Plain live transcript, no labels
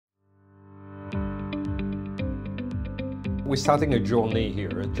we're starting a journey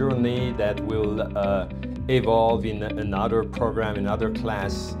here, a journey that will evolve in another program, another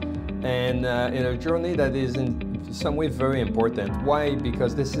class, and in a journey that is in some way very important. Why?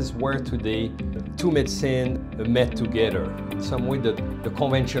 Because this is where today two medicine met together. In some way the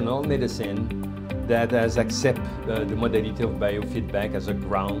conventional medicine that has accepted the modality of biofeedback as a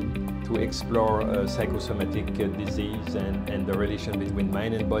ground to explore psychosomatic disease and the relation between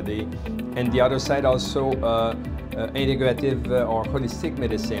mind and body. And the other side also integrative or holistic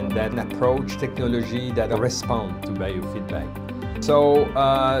medicine that approach technology that respond to biofeedback. So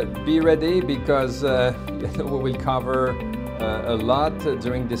be ready, because we will cover a lot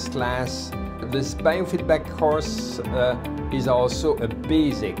during this class. This biofeedback course is also a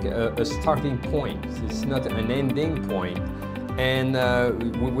basic, a starting point. It's not an ending point. And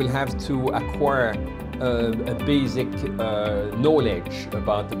we will have to acquire a basic knowledge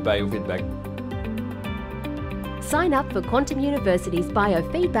about the biofeedback. Sign up for Quantum University's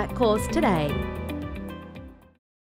Biofeedback course today.